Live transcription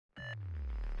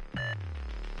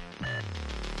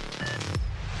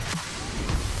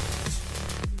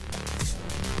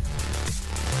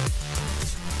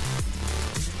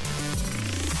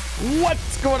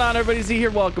What's going on, everybody? Z here.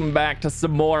 Welcome back to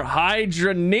some more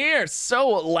Hydroneer. So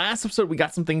last episode we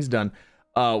got some things done.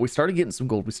 We started getting some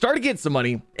gold, we started getting some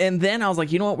money, and then I was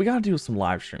like, you know what, we gotta do some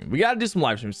live stream.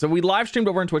 So we live streamed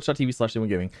over on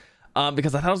twitch.tv/gaming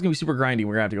because I thought it was gonna be super grindy.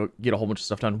 We're gonna have to go get a whole bunch of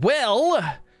stuff done.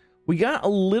 Well, we got a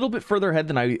little bit further ahead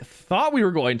than I thought we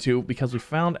were going to because we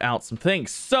found out some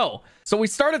things. So we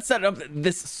started setting up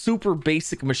this super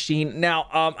basic machine. Now,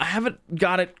 I haven't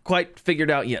got it quite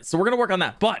figured out yet, so we're gonna work on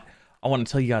that. But I want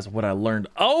to tell you guys what I learned.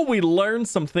 Oh, we learned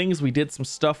some things. We did some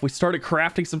stuff. We started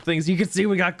crafting some things. You can see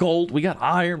we got gold, we got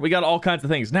iron, we got all kinds of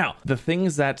things. Now, the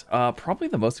things that probably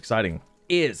the most exciting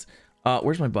is,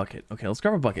 where's my bucket? Okay, let's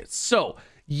grab a bucket. So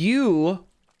we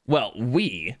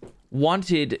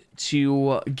wanted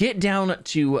to get down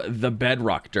to the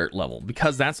bedrock dirt level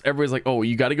because that's, everybody's like, oh,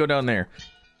 you got to go down there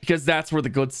because that's where the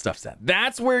good stuff's at.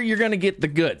 That's where you're going to get the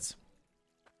goods.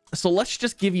 So let's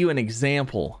just give you an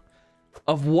example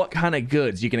of what kind of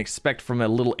goods you can expect from a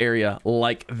little area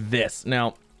like this.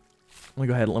 Now, let me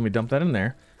go ahead and let me dump that in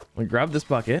there. Let me grab this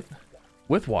bucket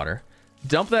with water,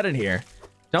 dump that in here,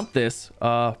 dump this,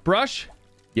 brush.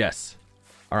 Yes.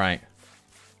 All right.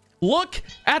 Look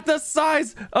at the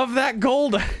size of that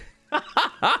gold.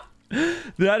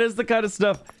 That is the kind of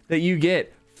stuff that you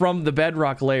get from the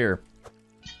bedrock layer.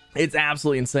 It's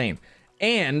absolutely insane.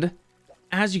 And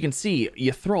as you can see,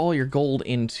 you throw all your gold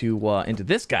into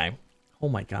this guy. Oh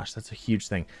my gosh, that's a huge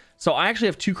thing. So I actually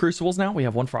have two crucibles now. We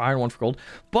have one for iron, one for gold.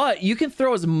 But you can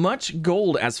throw as much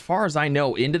gold, as far as I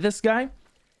know, into this guy.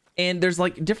 And there's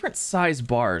like different size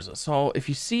bars. So if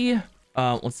you see,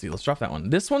 let's see, let's drop that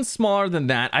one. This one's smaller than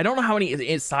that. I don't know how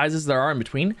many sizes there are in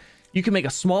between. You can make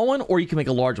a small one or you can make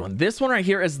a large one. This one right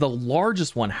here is the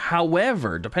largest one.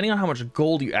 However, depending on how much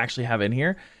gold you actually have in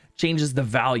here, changes the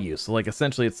value. So like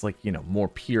essentially it's like, you know, more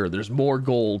pure. There's more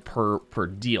gold per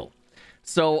deal.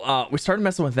 So we started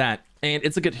messing with that, and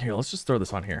it's a good, here, let's just throw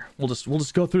this on here. We'll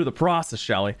just go through the process,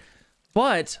 shall we?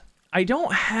 But I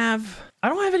don't have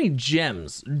any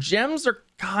gems. Gems are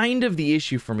kind of the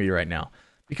issue for me right now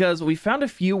because we found a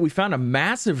few. We found a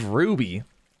massive ruby,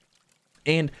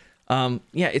 and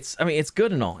yeah, it's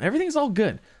good and all. Everything's all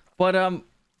good, but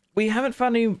we haven't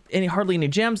found hardly any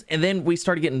gems, and then we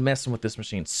started messing with this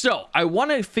machine. So I want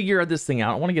to figure this thing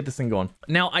out. I want to get this thing going.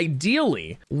 Now,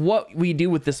 ideally, what we do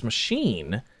with this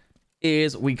machine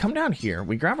is we come down here,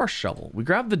 we grab our shovel, we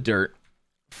grab the dirt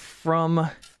from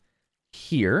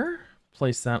here,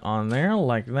 place that on there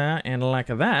like that and like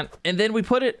that, and then we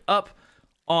put it up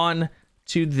on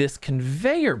to this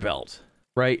conveyor belt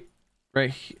right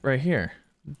here.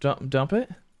 Dump it.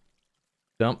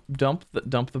 Dump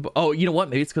the oh, you know what,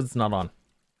 maybe it's because it's not on.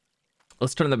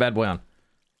 Let's turn the bad boy on.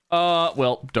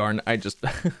 Well, darn, I just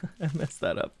I messed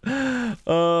that up.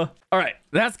 All right,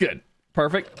 that's good.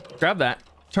 Perfect. Grab that,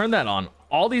 turn that on.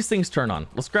 All these things turn on.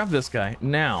 Let's grab this guy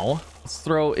now. Let's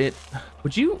throw it.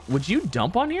 Would you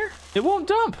dump on here? It won't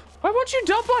dump. Why won't you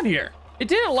dump on here? It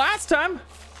did it last time.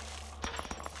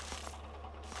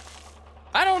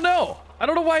 I don't know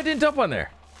why it didn't dump on there.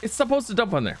 It's supposed to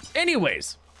dump on there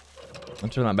anyways. I'll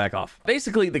turn that back off.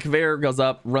 Basically, the conveyor goes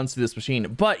up, runs through this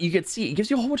machine, but you can see it gives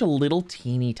you a whole bunch of little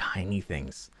teeny tiny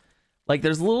things. Like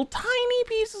there's little tiny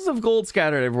pieces of gold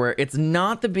scattered everywhere. It's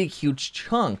not the big huge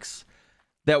chunks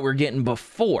that we're getting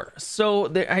before. So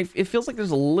it feels like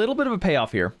there's a little bit of a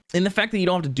payoff here in the fact that you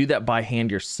don't have to do that by hand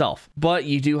yourself, but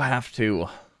you do have to,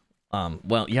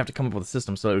 well, you have to come up with a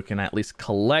system so you can at least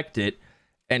collect it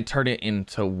and turn it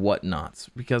into whatnots,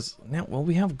 because now, well,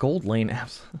 we have gold laying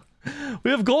apps. We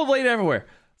have gold laid everywhere.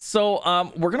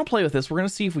 So we're gonna play with this. We're gonna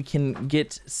see if we can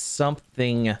get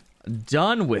something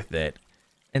done with it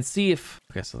and see if,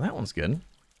 okay, so that one's good.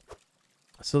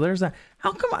 So there's that.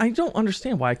 How come I don't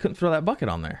understand why I couldn't throw that bucket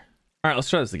on there? All right, let's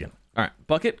try this again. All right,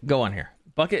 bucket, go on here.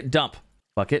 Bucket, dump.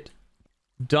 Bucket,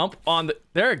 dump on the,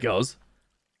 there it goes.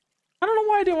 I don't know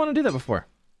why I didn't want to do that before,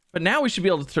 but now we should be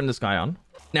able to turn this guy on.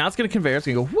 Now it's gonna conveyor, it's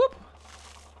gonna go whoop.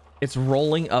 It's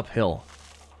rolling uphill.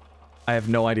 I have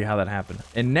no idea how that happened.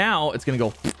 And now it's gonna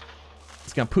go,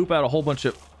 it's gonna poop out a whole bunch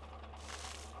of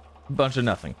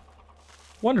nothing.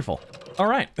 Wonderful. All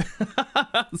right.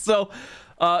 So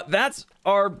that's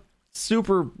our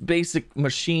super basic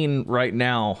machine right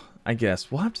now, I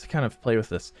guess. We'll have to kind of play with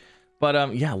this.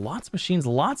 But yeah, lots of machines,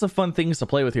 lots of fun things to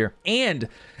play with here. And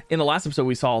in the last episode,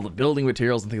 we saw all the building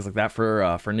materials and things like that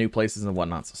for new places and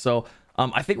whatnots. So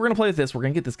I think we're gonna play with this. We're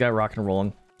gonna get this guy rocking and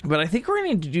rolling. But I think we're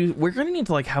gonna need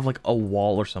to like have like a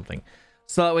wall or something,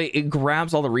 so that way it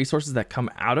grabs all the resources that come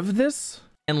out of this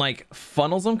and like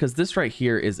funnels them, because this right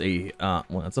here is a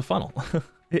well, it's a funnel.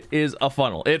 It is a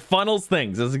funnel. It funnels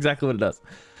things. That's exactly what it does.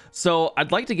 So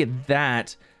I'd like to get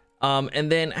that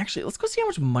And then actually, let's go see how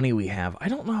much money we have. I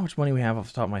don't know how much money we have off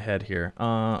the top of my head here.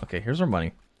 Okay, here's our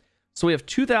money. So we have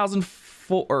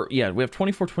 2,004, or yeah, we have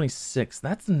 2426.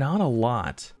 That's not a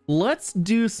lot. Let's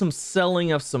do some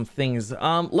selling of some things.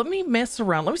 Let me mess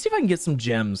around. Let me see if I can get some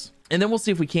gems. And then we'll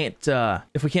see if we can't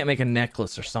make a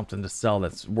necklace or something to sell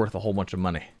that's worth a whole bunch of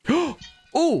money.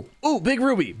 Oh, big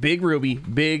ruby, big ruby,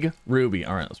 big ruby.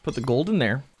 All right, let's put the gold in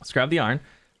there. Let's grab the iron,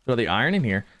 throw the iron in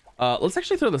here. Let's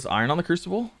actually throw this iron on the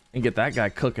crucible and get that guy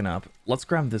cooking up. Let's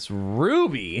grab this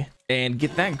ruby and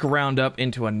get that ground up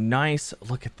into a nice,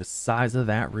 look at the size of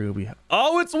that ruby.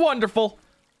 Oh, it's wonderful.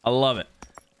 I love it.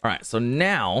 All right, so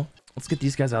now let's get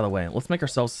these guys out of the way. Let's make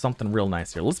ourselves something real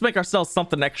nice here. Let's make ourselves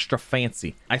something extra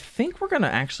fancy. I think we're gonna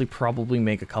actually probably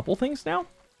make a couple things now.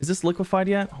 Is this liquefied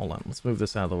yet? Hold on, let's move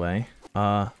this out of the way.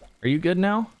 Are you good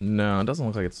now? No, it doesn't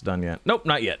look like it's done yet. Nope,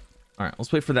 not yet. All right,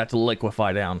 let's wait for that to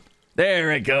liquefy down.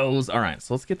 There it goes. All right,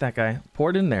 so let's get that guy. Pour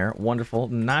it in there. Wonderful.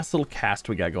 Nice little cast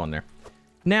we got going there.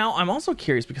 Now, I'm also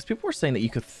curious because people were saying that you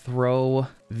could throw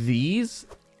these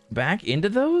back into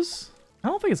those. I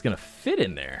don't think it's going to fit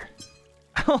in there.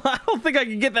 I don't think I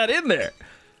can get that in there.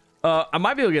 I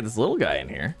might be able to get this little guy in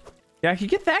here. Yeah, I could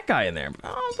get that guy in there, but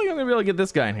I don't think I'm going to be able to get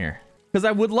this guy in here. Because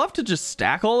I would love to just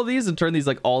stack all of these and turn these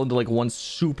like all into like one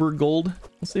super gold.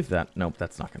 Let's see if that... Nope,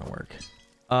 that's not going to work.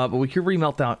 But we could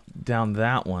remelt down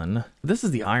that one. This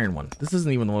is the iron one. This isn't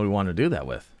even the one we want to do that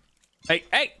with. Hey,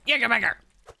 yeah, come back here.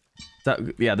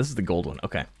 Yeah, this is the gold one.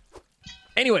 Okay.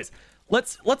 Anyways,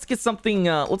 let's get something.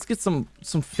 Let's get some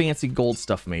fancy gold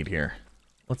stuff made here.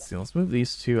 Let's see. Let's move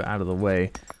these two out of the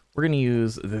way. We're gonna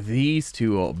use these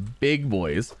two big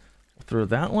boys. We'll throw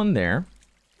that one there.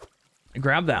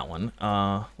 Grab that one.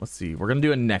 Let's see. We're gonna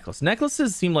do a necklace.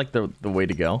 Necklaces seem like the way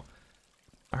to go.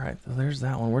 All right, so there's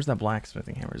that one. Where's that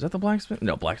blacksmithing hammer? Is that the blacksmith?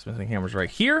 No, blacksmithing hammer's right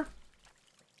here.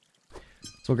 So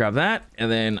we'll grab that.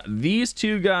 And then these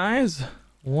two guys.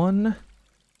 1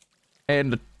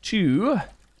 and 2.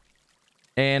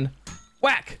 And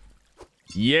whack.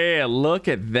 Yeah, look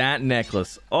at that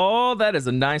necklace. Oh, that is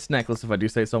a nice necklace if I do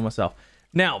say so myself.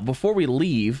 Now, before we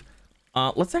leave,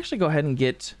 let's actually go ahead and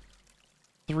get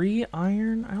 3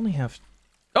 iron. I only have...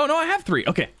 Oh, no, I have 3.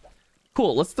 Okay.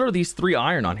 Cool. Let's throw these 3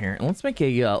 iron on here and let's make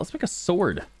a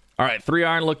sword. All right, 3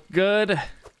 iron look good.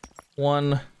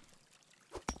 1,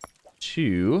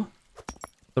 2,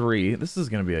 3. This is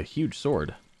gonna be a huge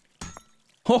sword.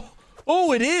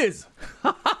 Oh, it is.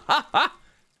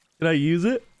 Did I use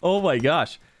it? Oh my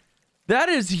gosh, that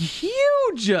is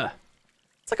huge.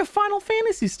 It's like a Final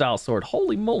Fantasy style sword.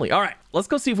 Holy moly! All right, let's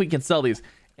go see if we can sell these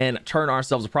and turn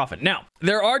ourselves a profit. Now,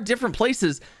 there are different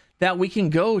places that we can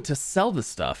go to sell this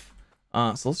stuff.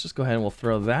 So let's just go ahead and we'll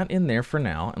throw that in there for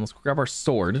now. And let's grab our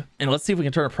sword. And let's see if we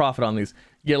can turn a profit on these.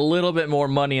 Get a little bit more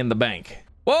money in the bank.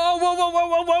 Whoa.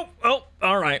 Oh,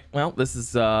 all right. Well, this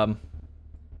is,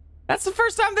 that's the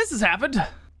first time this has happened.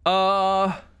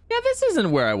 Yeah, this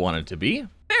isn't where I wanted to be.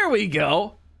 There we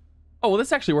go. Oh, well,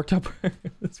 this actually worked out.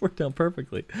 This worked out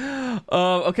perfectly.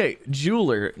 Okay,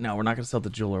 jeweler. No, we're not going to sell the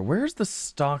jeweler. Where's the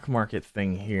stock market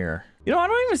thing here? You know, I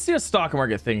don't even see a stock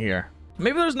market thing here.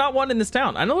 Maybe there's not one in this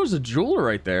town. I know there's a jeweler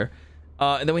right there.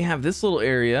 And then we have this little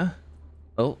area.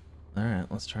 Oh, all right.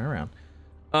 Let's turn around.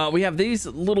 We have these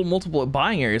little multiple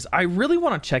buying areas. I really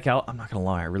want to check out. I'm not going to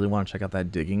lie. I really want to check out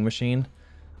that digging machine.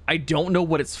 I don't know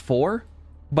what it's for,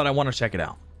 but I want to check it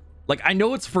out. Like, I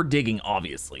know it's for digging,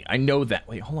 obviously. I know that.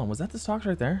 Wait, hold on. Was that the stocks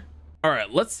right there? All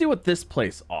right. Let's see what this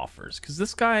place offers. Because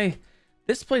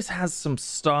this place has some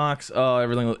stocks. Oh,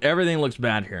 everything looks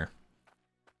bad here.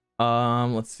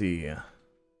 Let's see.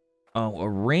 Oh, a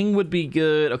ring would be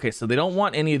good. Okay, so they don't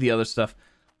want any of the other stuff.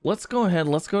 Let's go ahead.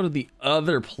 Let's go to the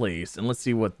other place and let's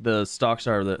see what the stocks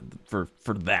are for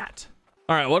that.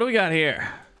 All right, what do we got here?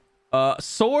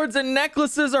 Swords and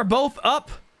necklaces are both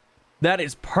up. That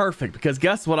is perfect because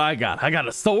guess what I got? I got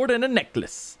a sword and a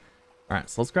necklace. All right,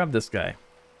 so let's grab this guy.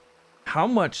 How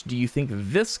much do you think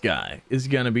this guy is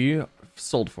going to be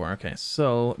sold for? Okay,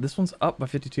 so this one's up by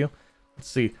 52. Let's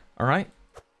see. All right.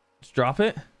 Let's drop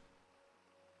it.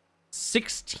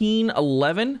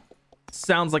 1611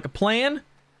 sounds like a plan.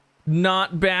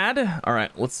 Not bad. All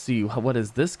right, let's see. What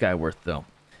is this guy worth though?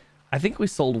 I think we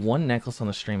sold 1 necklace on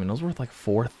the stream and it was worth like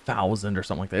 4,000 or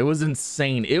something like that. It was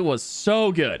insane. It was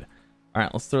so good. All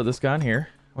right, let's throw this guy in here.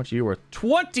 How much are you worth?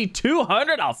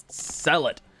 2,200. I'll sell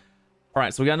it. All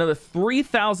right, so we got another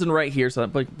 3,000 right here, so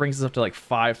that brings us up to like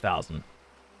 5,000.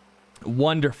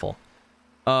 Wonderful.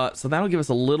 So that'll give us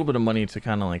a little bit of money to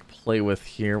kind of like play with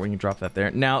here. We can drop that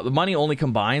there. Now the money only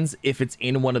combines if it's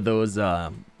in one of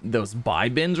those buy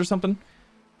bins or something.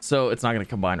 So it's not going to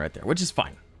combine right there, which is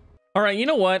fine. All right, you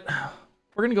know what?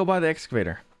 We're going to go buy the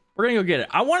excavator. We're gonna go get it.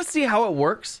 I want to see how it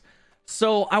works.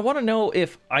 So I want to know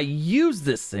if I use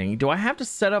this thing, do I have to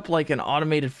set up like an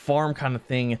automated farm kind of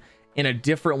thing in a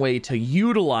different way to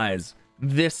utilize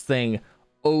this thing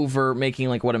over making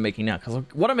like what I'm making now? Because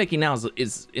what I'm making now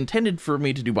is intended for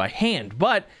me to do by hand.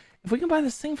 But if we can buy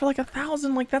this thing for like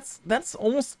 1,000, like that's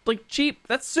almost like cheap.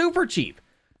 That's super cheap.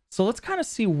 So let's kind of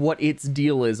see what its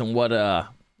deal is and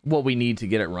what we need to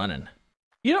get it running.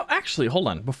 You know, actually, hold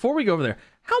on. Before we go over there,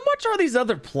 how much are these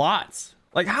other plots?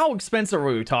 Like, how expensive are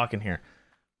we talking here?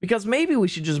 Because maybe we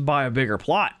should just buy a bigger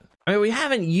plot. I mean, we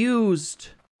haven't used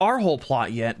our whole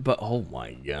plot yet, but oh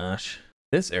my gosh.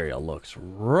 This area looks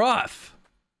rough.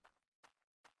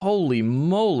 Holy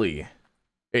moly.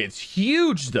 It's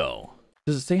huge though.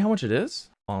 Does it say how much it is?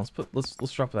 Oh,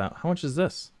 let's drop that. How much is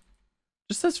this?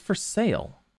 Just says for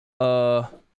sale. How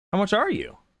much are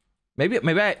you? Maybe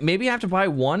I have to buy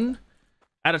one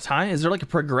at a time. Is there like a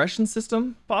progression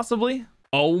system possibly?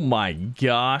 Oh my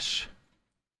gosh.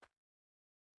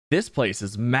 This place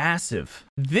is massive.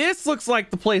 This looks like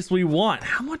the place we want.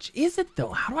 How much is it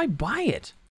though? How do I buy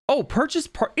it? Oh, purchase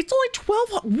part. It's only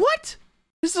 1,200. What?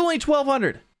 This is only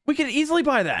 1,200. We could easily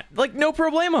buy that. Like no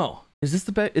problemo. Is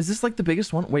this like the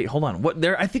biggest one? Wait, hold on. What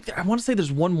there? I think I want to say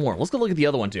there's one more. Let's go look at the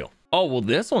other one too. Oh, well,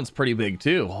 this one's pretty big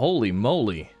too. Holy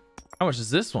moly. How much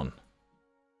is this one?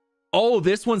 Oh,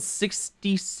 this one's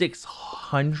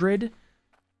 6,600.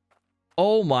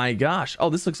 Oh my gosh. Oh,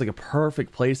 this looks like a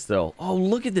perfect place though. Oh,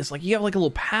 look at this. Like you have like a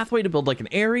little pathway to build like an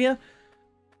area.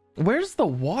 Where's the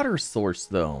water source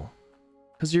though?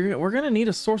 Because we're gonna need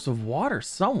a source of water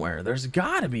somewhere. There's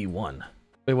gotta be one.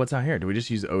 Wait, what's out here? Do we just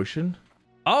use ocean?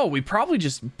 Oh, we probably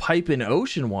just pipe in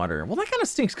ocean water. Well, that kind of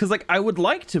stinks because like I would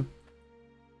like to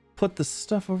put the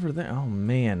stuff over there. Oh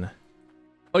man.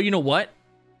 Oh, you know what?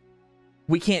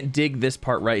 We can't dig this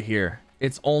part right here.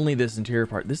 It's only this interior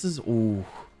part. This is, ooh.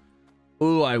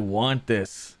 Ooh, I want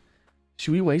this.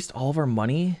 Should we waste all of our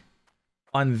money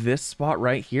on this spot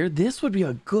right here? This would be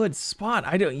a good spot.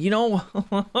 I don't, you know,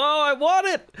 oh, I want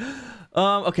it.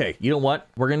 Okay, you know what?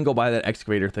 We're gonna go buy that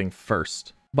excavator thing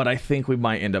first. But I think we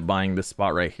might end up buying this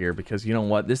spot right here because you know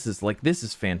what? This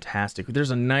is fantastic.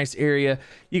 There's a nice area.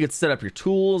 You could set up your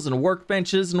tools and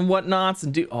workbenches and whatnots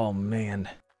and do, oh man,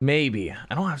 maybe.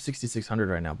 I don't have 6,600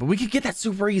 right now, but we could get that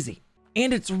super easy.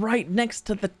 And it's right next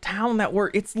to the town that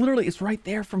it's right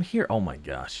there from here. Oh my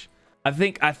gosh. I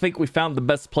think we found the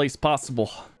best place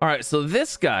possible. All right, so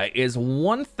this guy is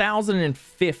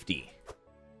 1,050.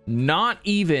 Not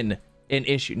even an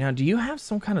issue. Now, do you have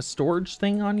some kind of storage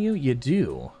thing on you? You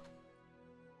do.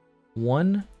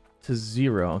 1 to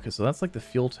 0. Okay, so that's like the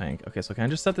fuel tank. Okay, so can I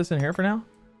just set this in here for now?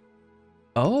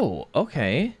 Oh,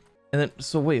 okay. And then,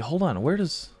 so wait, hold on. Where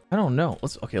does, I don't know.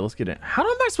 Let's get in. How am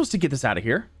I supposed to get this out of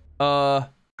here? How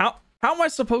am I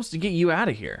supposed to get you out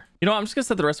of here? You know, I'm just gonna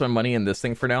set the rest of my money in this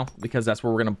thing for now because that's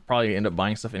where we're gonna probably end up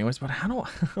buying stuff anyways. But how am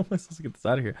I supposed to get this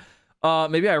out of here?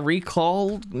 Maybe I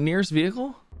recalled nearest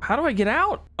vehicle. How do I get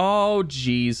out? Oh,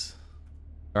 geez.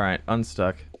 All right,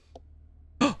 unstuck.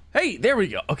 Hey, there we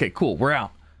go. Okay, cool. We're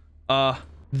out.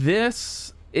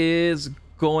 This is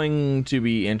going to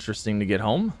be interesting to get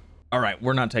home. All right,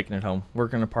 we're not taking it home. We're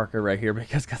gonna park it right here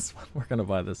because guess what? We're gonna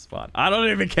buy this spot. I don't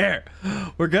even care.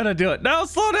 We're gonna do it. No,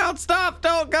 slow down. Stop.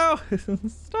 Don't go.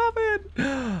 Stop it.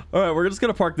 All right, we're just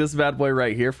gonna park this bad boy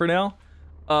right here for now,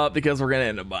 because we're gonna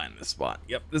end up buying this spot.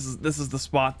 Yep, this is the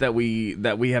spot that we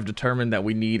have determined that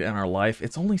we need in our life.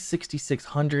 It's only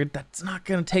 6,600. That's not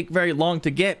gonna take very long to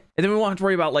get, and then we won't have to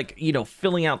worry about like, you know,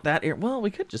 filling out that area. Well,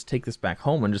 we could just take this back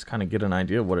home and just kind of get an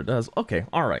idea of what it does. Okay,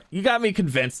 all right, you got me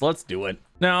convinced. Let's do it.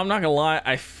 Now, I'm not gonna lie,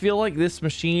 I feel like this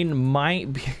machine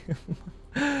might be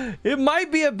it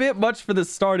might be a bit much for the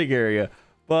starting area,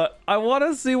 but I want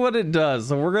to see what it does.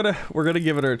 So we're gonna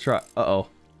give it a try.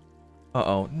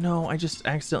 Uh-oh, no, I just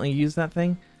accidentally used that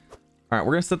thing. All right,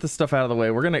 we're gonna set this stuff out of the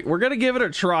way. We're gonna give it a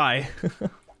try.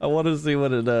 I want to see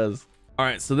what it does. All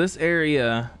right, so this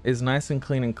area is nice and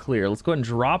clean and clear. Let's go ahead and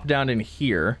drop down in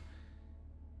here.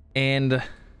 And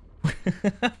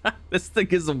this thing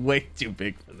is way too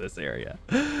big for this area.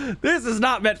 This is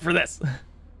not meant for this.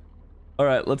 All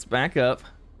right, let's back up.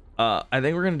 I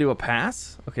think we're gonna do a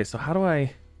pass. Okay, so how do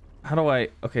I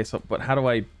okay, so but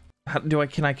I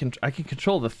can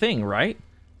control the thing, right?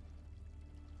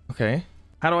 Okay,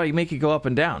 how do I make it go up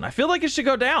and down? I feel like it should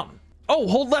go down. Oh,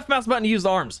 hold left mouse button to use the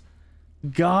arms.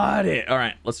 Got it. All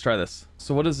right, let's try this.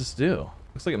 So what does this do?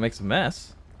 Looks like it makes a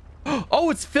mess.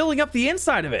 Oh, it's filling up the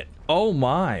inside of it. Oh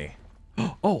my.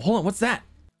 Oh, hold on. What's that?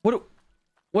 What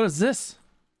is this?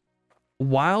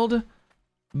 Wild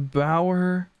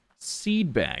Bower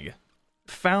seed bag.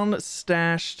 Found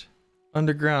stashed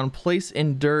Underground, place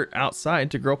in dirt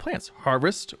outside to grow plants.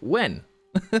 Harvest when?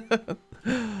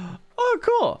 Oh,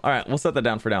 cool. All right, we'll set that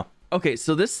down for now. Okay,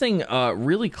 so this thing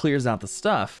really clears out the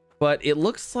stuff, but it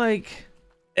looks like,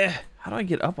 how do I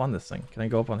get up on this thing? Can I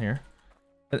go up on here?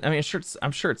 I mean,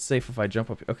 I'm sure it's safe if I jump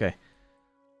up. Okay.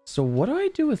 So what do I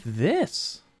do with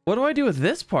this? What do I do with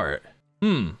this part?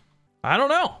 I don't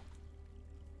know.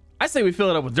 I say we fill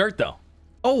it up with dirt though.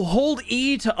 Oh, hold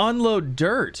E to unload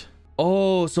dirt.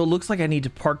 Oh, so it looks like I need to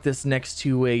park this next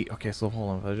to a, okay, so hold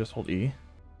on, if I just hold E.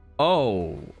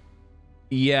 Oh,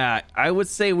 yeah, I would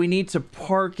say we need to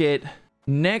park it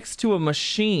next to a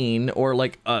machine or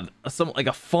like like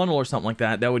a funnel or something like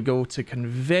that that would go to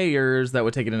conveyors that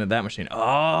would take it into that machine.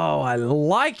 Oh, I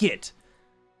like it.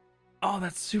 Oh,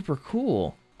 that's super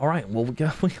cool. All right, well,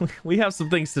 we have some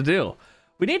things to do.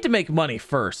 We need to make money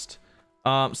first.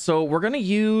 So we're gonna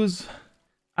use,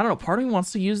 I don't know, part of me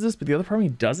wants to use this, but the other part of me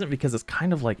doesn't because it's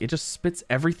kind of like, it just spits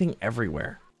everything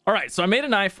everywhere. All right, so I made a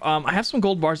knife. I have some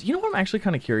gold bars. You know what I'm actually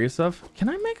kind of curious of? Can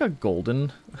I make a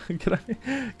golden, can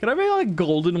I make like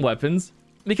golden weapons?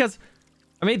 Because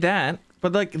I made that,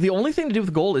 but like the only thing to do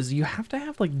with gold is you have to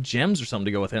have like gems or something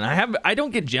to go with it. And I don't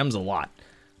get gems a lot.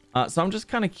 So I'm just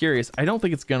kind of curious. I don't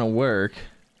think it's gonna work.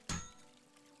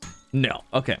 No.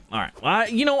 Okay. All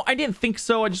right. You know, I didn't think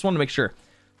so. I just wanted to make sure.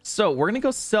 So we're gonna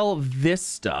go sell this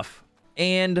stuff,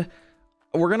 and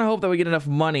we're gonna hope that we get enough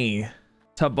money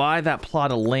to buy that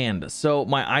plot of land. So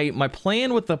my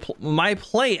plan with my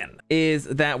plan is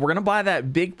that we're gonna buy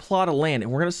that big plot of land,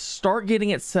 and we're gonna start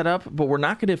getting it set up, but we're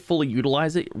not gonna fully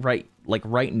utilize it right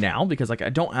now because like I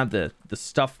don't have the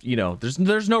stuff. You know,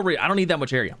 there's no I don't need that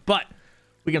much area, but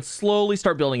we can slowly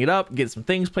start building it up, get some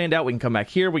things planned out. We can come back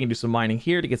here. We can do some mining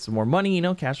here to get some more money, you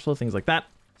know, cash flow, things like that.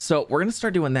 So we're going to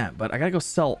start doing that, but I got to go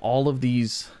sell all of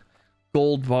these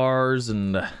gold bars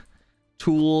and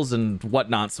tools and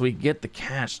whatnot so we can get the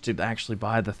cash to actually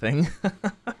buy the thing.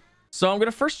 So I'm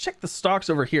going to first check the stocks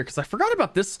over here because I forgot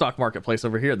about this stock marketplace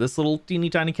over here, this little teeny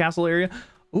tiny castle area.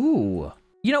 Ooh,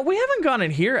 you know, we haven't gone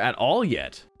in here at all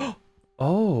yet.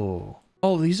 Oh,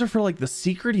 these are for like the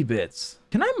secrety bits.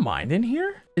 Can I mine in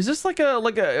here? Is this like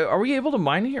a, are we able to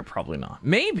mine in here? Probably not.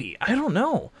 Maybe, I don't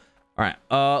know. All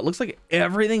right, looks like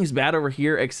everything's bad over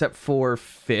here except for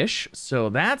fish. So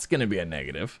that's gonna be a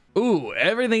negative. Ooh,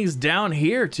 everything's down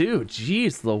here too.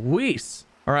 Jeez Louise.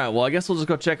 All right, well, I guess we'll just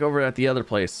go check over at the other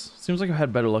place. Seems like I've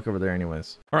had better luck over there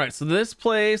anyways. All right, so this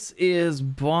place is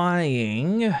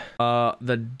buying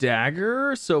the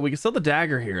dagger. So we can sell the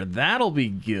dagger here. That'll be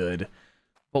good.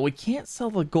 But we can't sell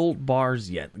the gold bars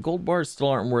yet. The gold bars still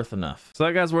aren't worth enough. So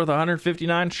that guy's worth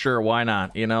 159. Sure, why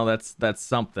not? You know, that's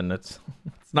something. It's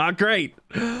not great,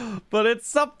 but it's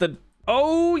something.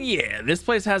 Oh yeah, this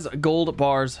place has gold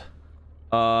bars.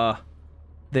 They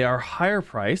are higher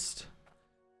priced.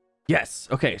 Yes.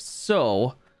 Okay,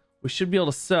 so we should be able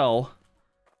to sell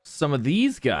some of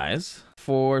these guys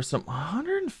for some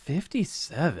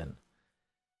 157.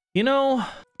 You know,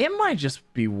 it might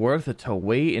just be worth it to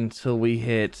wait until we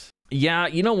hit. Yeah,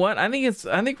 you know what? I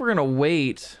think we're gonna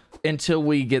wait until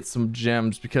we get some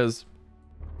gems because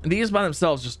these by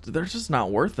themselves they're just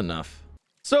not worth enough.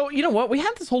 So you know what? We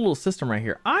have this whole little system right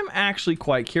here. I'm actually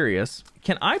quite curious.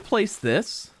 Can I place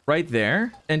this right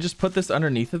there and just put this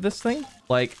underneath of this thing?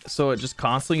 Like, so it just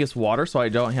constantly gets water so I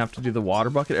don't have to do the water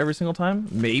bucket every single time?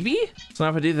 Maybe? So now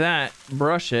if I do that,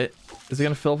 brush it, is it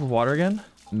gonna fill up with water again?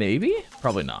 Maybe?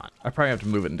 Probably not. I probably have to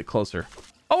move it into closer.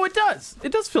 Oh, it does.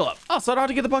 It does fill up. Oh, so I don't have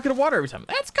to get the bucket of water every time.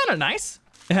 That's kind of nice.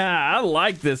 Yeah, I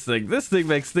like this thing. This thing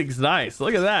makes things nice.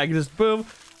 Look at that. I can just boom,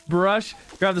 brush,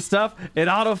 grab the stuff. It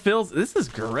auto fills. This is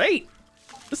great.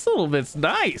 This little bit's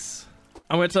nice.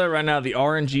 I'm going to tell you right now, the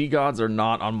RNG gods are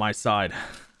not on my side.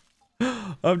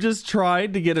 I'm just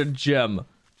trying to get a gem.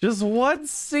 Just one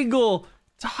single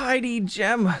tiny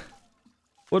gem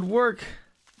would work.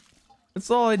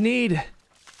 That's all I need.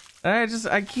 I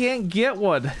can't get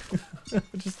one.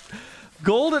 Just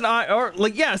golden eye, or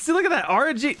like, yeah, see, look at that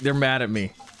RNG. They're mad at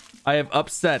me. I have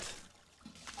upset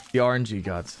the RNG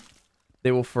gods.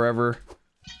 They will forever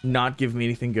not give me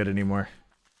anything good anymore.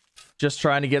 Just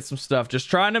trying to get some stuff, just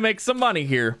trying to make some money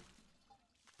here,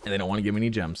 and they don't want to give me any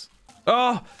gems.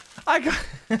 Oh, I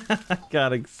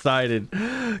got excited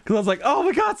because I was like, oh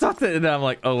my god, something, and I'm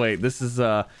like, oh wait, this is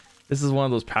one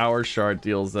of those power shard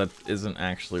deals that isn't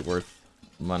actually worth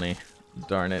money.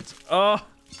 Darn it. Oh,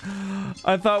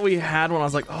 I thought we had one. I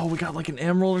was like, oh, we got like an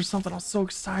emerald or something. I was so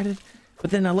excited, but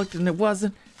then I looked and it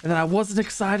wasn't, and then I wasn't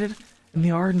excited, and the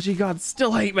RNG gods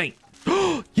still hate me.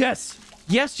 Yes,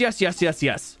 yes, yes, yes, yes,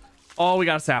 yes. Oh, we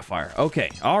got a sapphire.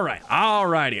 Okay, all right,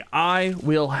 alrighty. I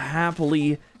will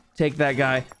happily take that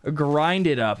guy, grind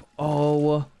it up.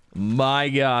 Oh My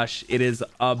gosh, it is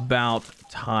about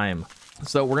time.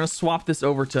 So we're gonna swap this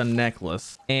over to a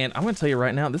necklace, and I'm gonna tell you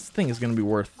right now, this thing is gonna be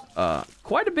worth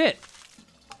quite a bit,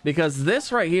 because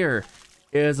this right here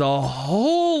is a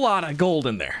whole lot of gold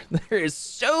in there. There is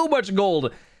so much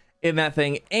gold in that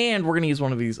thing, and we're gonna use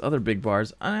one of these other big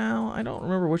bars. I don't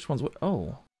remember which one's what.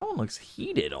 Oh, that one looks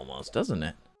heated almost, doesn't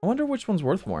it? I wonder which one's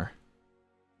worth more.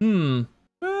 I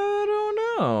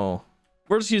don't know.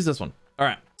 We'll just use this one. All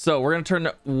right, so we're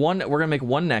gonna make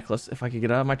one necklace. If I could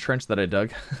get out of my trench that I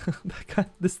dug.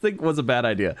 This thing was a bad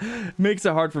idea. Makes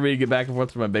it hard for me to get back and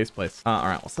forth to my base place. All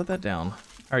right, we'll set that down.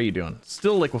 How are you doing?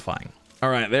 Still liquefying. All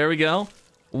right, there we go.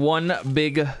 One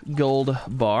big gold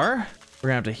bar. We're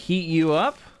gonna have to heat you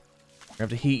up. We're gonna have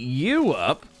to heat you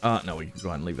up. No, we can go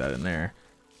ahead and leave that in there.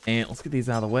 And let's get these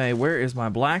out of the way. Where is my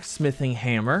blacksmithing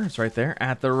hammer? It's right there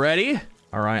at the ready.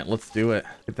 All right, let's do it.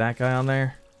 Get that guy on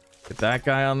there. Get that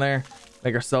guy on there.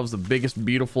 Make ourselves the biggest,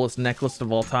 beautifulest necklace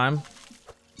of all time.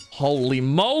 Holy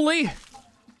moly.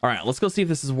 All right, let's go see if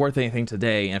this is worth anything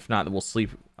today. If not, then we'll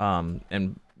sleep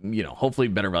and, you know, hopefully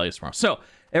better values tomorrow. So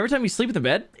every time you sleep in the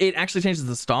bed, it actually changes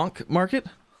the stonk market.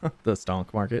 The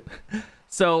stonk market.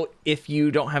 So if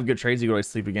you don't have good trades, you go to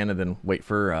sleep again and then wait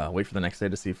for the next day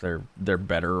to see if they're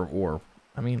better, or,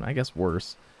 I mean, I guess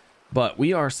worse. But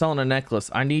we are selling a necklace.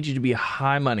 I need you to be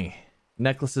high money.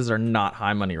 Necklaces are not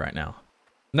high money right now.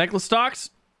 Necklace stocks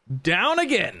down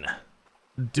again.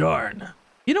 Darn.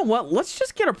 You know what? Let's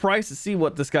just get a price to see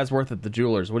what this guy's worth at the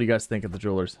jewelers. What do you guys think at the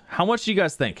jewelers? How much do you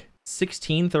guys think?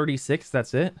 1636.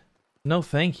 That's it? No,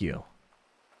 thank you.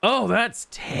 Oh, that's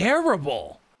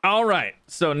terrible. All right.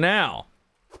 So now,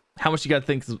 how much you guys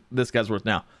think this guy's worth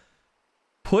now?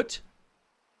 Put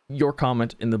your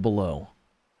comment in the below.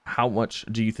 How much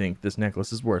do you think this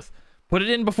necklace is worth? Put it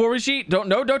in before we cheat.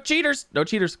 Don't cheaters. No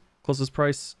cheaters. Closest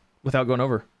price without going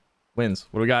over wins.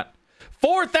 What do we got?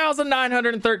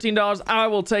 $4,913. I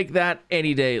will take that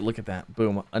any day. Look at that.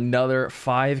 Boom. Another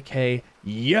 5K.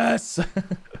 Yes.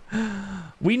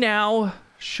 We now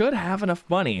should have enough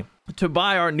money to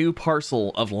buy our new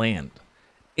parcel of land.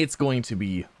 It's going to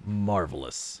be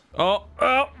marvelous. Oh,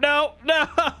 no.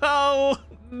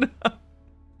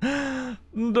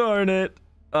 Darn it.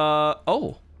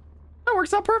 Oh, that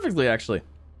works out perfectly, actually.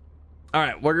 All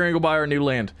right, we're gonna go buy our new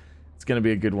land. It's gonna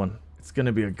be a good one. It's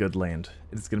gonna be a good land.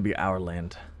 It's gonna be our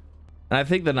land. And I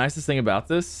think the nicest thing about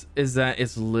this is that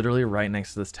it's literally right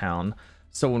next to this town.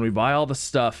 So when we buy all the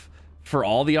stuff for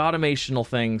all the automational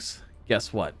things,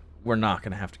 guess what? We're not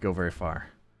gonna have to go very far.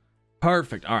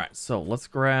 Perfect. All right, so let's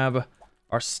grab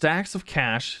our stacks of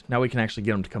cash. Now we can actually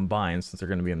get them to combine since they're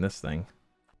gonna be in this thing.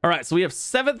 All right, so we have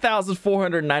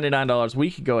 $7,499.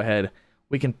 We could go ahead.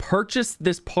 We can purchase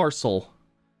this parcel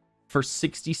for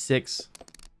 66.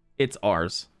 It's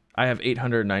ours. I have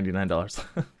 $899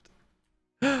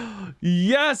 left.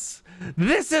 Yes,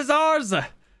 this is ours.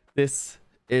 This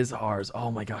is ours.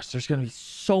 Oh my gosh, there's gonna be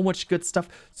so much good stuff.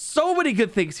 So many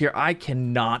good things here. I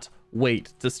cannot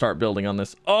wait to start building on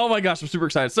this. Oh my gosh, I'm super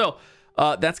excited. So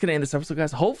that's gonna end this episode,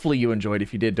 guys. Hopefully you enjoyed.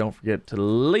 If you did, don't forget to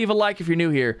leave a like if you're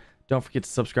new here. Don't forget to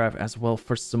subscribe as well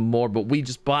for some more. But we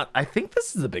just bought, I think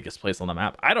this is the biggest place on the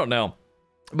map. I don't know,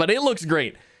 but it looks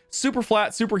great. Super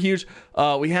flat, super huge.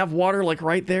 We have water like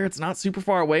right there. It's not super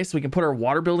far away, so we can put our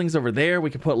water buildings over there. We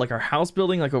can put like our house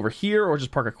building like over here, or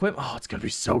just park equipment. Oh, it's gonna be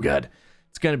so good.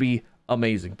 It's gonna be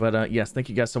amazing. But yes, thank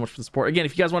you guys so much for the support. Again,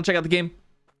 if you guys want to check out the game,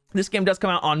 this game does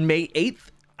come out on May 8th.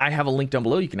 I have a link down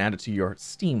below. You can add it to your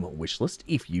Steam wishlist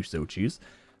if you so choose.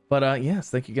 But yes,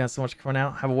 thank you guys so much for coming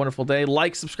out. Have a wonderful day.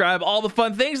 Like, subscribe, all the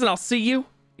fun things, and I'll see you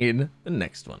in the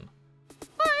next one.